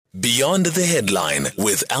Beyond the Headline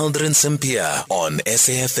with Aldrin Sampear on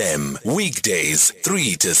SAFM. Weekdays,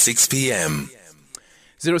 3 to 6 p.m.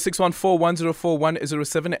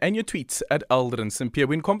 0614-104-107 and your tweets at Aldrin Sampear.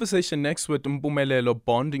 We're in conversation next with Mpumelelo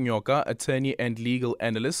Bond Nyoka, attorney and legal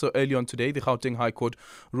analyst. So early on today, the Gauteng High Court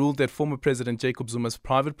ruled that former President Jacob Zuma's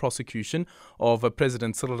private prosecution of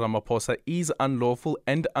President Cyril Ramaphosa is unlawful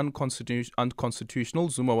and unconstitutional.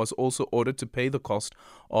 Zuma was also ordered to pay the cost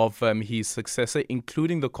of his successor,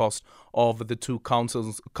 including the cost of the two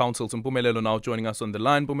counsels. Mpumelelo now joining us on the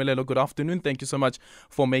line. Mpumelelo, good afternoon. Thank you so much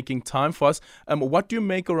for making time for us. What do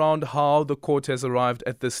you make around how the court has arrived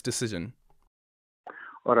at this decision?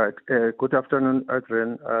 All right. Good afternoon,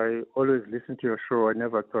 Adrian. I always listen to your show. I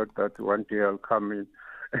never thought that one day I'll come in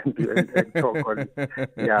and talk on it.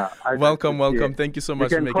 Yeah. Welcome. Thank you so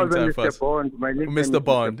much for making time for us. Bond. My name is Mr.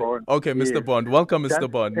 Bond. Okay, yes. Mr. Bond. Welcome,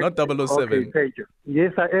 Mr. Bond. Not 007. Okay, thank you.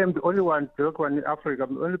 Yes, I am the only one in Africa.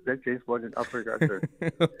 I'm the only black James Bond in Africa.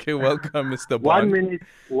 Okay, welcome, Mr. Bond.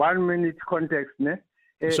 1 minute context, ne?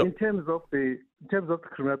 Sure. In terms of the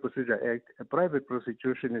Criminal Procedure Act, a private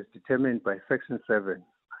prosecution is determined by Section 7.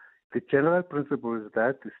 The general principle is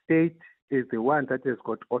that the state is the one that has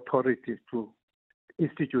got authority to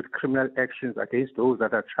institute criminal actions against those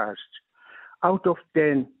that are charged. Out of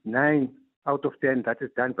 10, 9 out of 10 that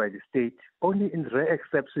is done by the state. Only in rare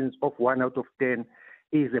exceptions of 1 out of 10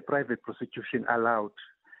 is a private prosecution allowed.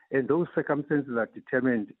 And those circumstances are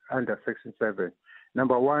determined under Section 7.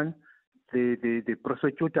 Number one, the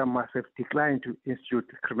prosecutor must have declined to institute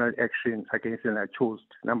criminal action against an accused.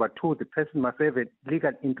 Number two, the person must have a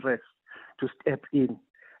legal interest to step in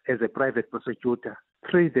as a private prosecutor.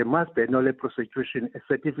 3, there must be a nolle prosecution, a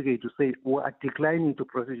certificate to say we are declining to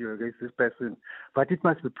prosecute against this person, but it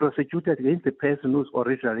must be prosecuted against the person who's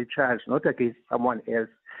originally charged, not against someone else.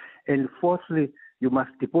 And fourthly, you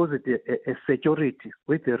must deposit a security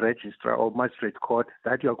with the registrar or magistrate court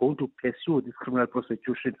that you are going to pursue this criminal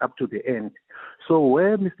prosecution up to the end. So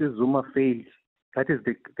where Mr. Zuma failed, that is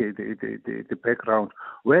the background.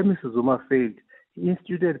 Where Mr. Zuma failed, he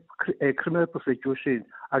instituted a criminal prosecution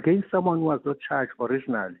against someone who was not charged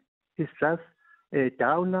originally. It's just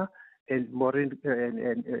Downer and Maureen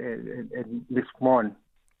and Ms. Mon.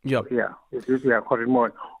 Yeah, we are calling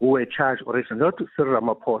Mon, who were charged originally, not Cyril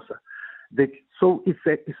Ramaphosa. So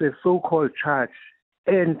it's a so-called charge,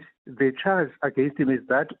 and the charge against him is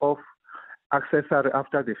that of accessory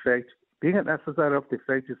after the fact. Being an accessory of the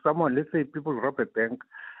fact is someone, let's say people rob a bank,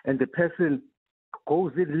 and the person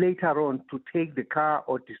goes in later on to take the car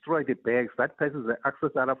or destroy the bags. That person is an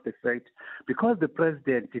accessory of the fact. Because the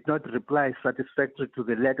president did not reply satisfactorily to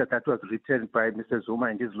the letter that was written by Mr. Zuma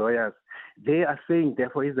and his lawyers, they are saying,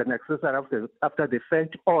 therefore, he's an accessory after the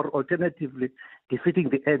fact, or alternatively, defeating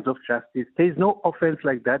the ends of justice. There is no offense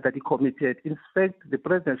like that he committed. In fact, the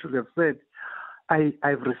president should have said,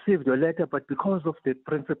 I've received your letter, but because of the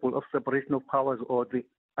principle of separation of powers or the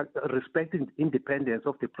respecting independence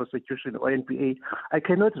of the prosecution or NPA, I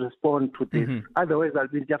cannot respond to this. Mm-hmm. Otherwise, I'll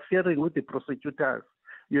be interfering with the prosecutors.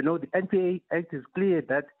 You know, the NPA Act is clear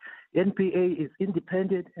that NPA is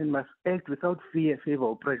independent and must act without fear, favor,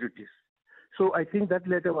 or prejudice. So I think that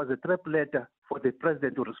letter was a trap letter for the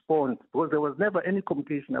president to respond, because there was never any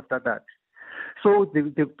communication after that. So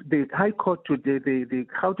the High Court today, the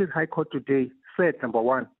Gauteng High Court today said, number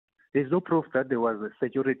one, there's no proof that there was a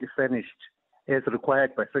security furnished as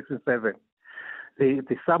required by Section 7.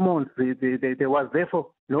 The summons, there was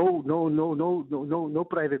therefore no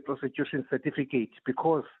private prosecution certificate,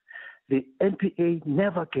 because the NPA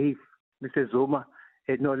never gave Mr. Zuma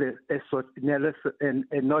a nolle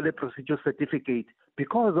procedure certificate.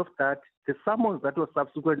 Because of that, the summons that was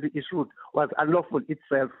subsequently issued was unlawful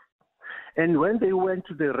itself. And when they went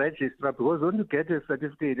to the registrar, because when you get a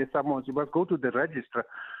certificate, a summons, you must go to the registrar.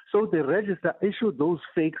 So the registrar issued those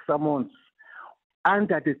fake summons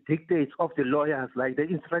under the dictates of the lawyers, like they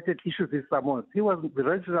instructed issue these summons. The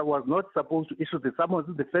registrar was not supposed to issue the summons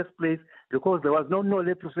in the first place, because there was no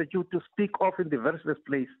nolle prosecute to speak of in the very first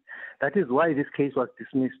place. That is why this case was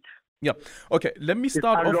dismissed. Yeah. Okay. Let me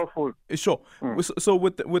start off. Sure. So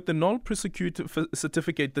with the null prosecute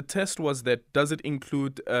certificate, the test was that does it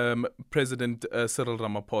include President Cyril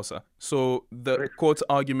Ramaphosa? So the court's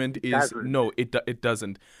argument is no, it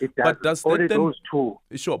doesn't. But does only that then, those two?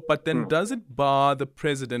 Sure. But then does it bar the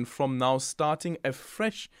president from now starting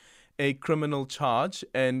afresh a criminal charge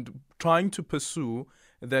and trying to pursue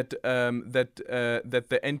that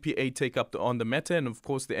the NPA take up on the matter? And of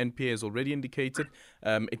course, the NPA has already indicated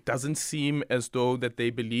it doesn't seem as though that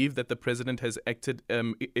they believe that the president has acted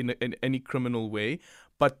in any criminal way.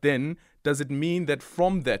 But then, does it mean that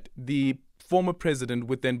from that the former president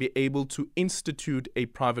would then be able to institute a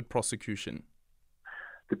private prosecution?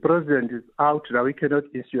 The president is out now. He cannot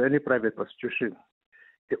issue any private prosecution.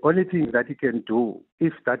 The only thing that he can do,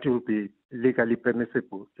 if that will be legally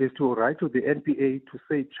permissible, is to write to the NPA to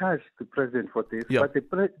say, charge the president for this. Yeah. But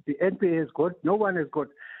the NPA has got, no one has got,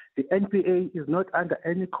 the NPA is not under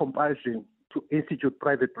any compulsion to institute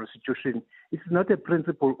private prosecution. It's not a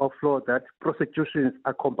principle of law that prosecutions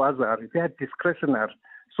are compulsory. They are discretionary.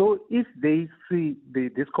 So if they see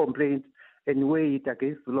this complaint and weigh it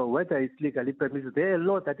against the law, whether it's legally permissible, there's a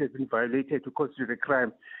law that has been violated to constitute a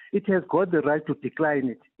crime, it has got the right to decline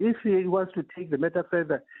it. If he wants to take the matter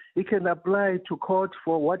further, he can apply to court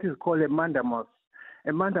for what is called a mandamus.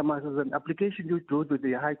 A mandamus is an application you do to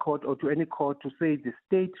the High Court or to any court to say the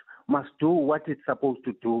state must do what it's supposed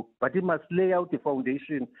to do, but it must lay out the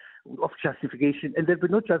foundation of justification. And there'll be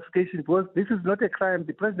no justification because this is not a crime.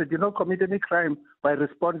 The president did not commit any crime by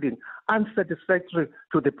responding unsatisfactory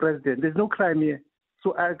to the president. There's no crime here.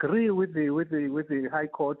 So I agree with the High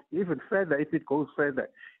Court, even further, if it goes further,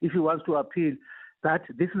 if he wants to appeal, that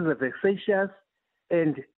this is a vexatious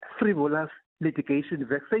and frivolous litigation.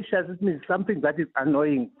 Vexatious, it means something that is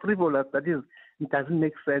annoying. Frivolous, that is, it doesn't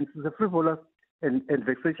make sense. It's a frivolous and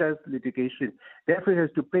vexatious litigation. Therefore, he has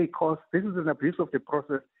to pay costs. This is an abuse of the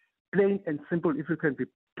process, plain and simple, if you can be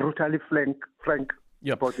brutally frank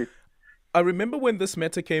about it. I remember when this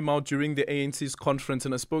matter came out during the ANC's conference,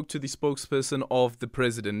 and I spoke to the spokesperson of the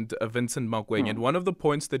president, Vincent Magwenya, and one of the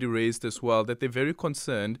points that he raised as well, that they're very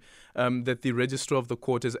concerned that the registrar of the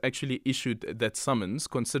court has actually issued that summons,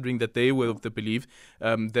 considering that they were of the belief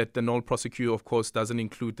that the null prosecutor, of course, doesn't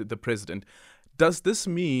include the president. Does this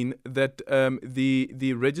mean that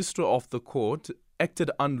the registrar of the court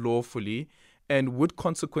acted unlawfully, and would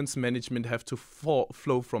consequence management have to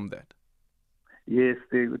flow from that? Yes,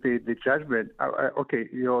 the judgment. Okay,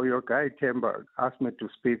 your guy Temba asked me to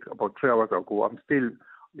speak about 3 hours ago. I'm still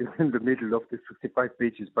in the middle of the 65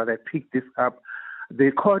 pages, but I picked this up.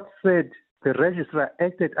 The court said the registrar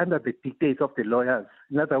acted under the dictates of the lawyers.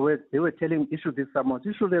 In other words, they were telling him issue this summons.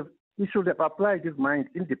 He should have applied his mind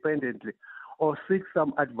independently or seek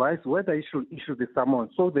some advice whether he should issue the summons.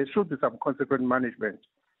 So there should be some consequent management.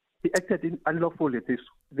 He acted unlawfully.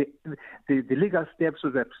 The legal steps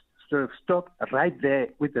should have stopped right there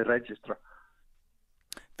with the registrar.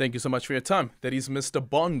 Thank you so much for your time. That is Mr.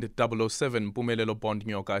 Bond 007, Mpumelelo Bond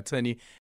Nyoka, attorney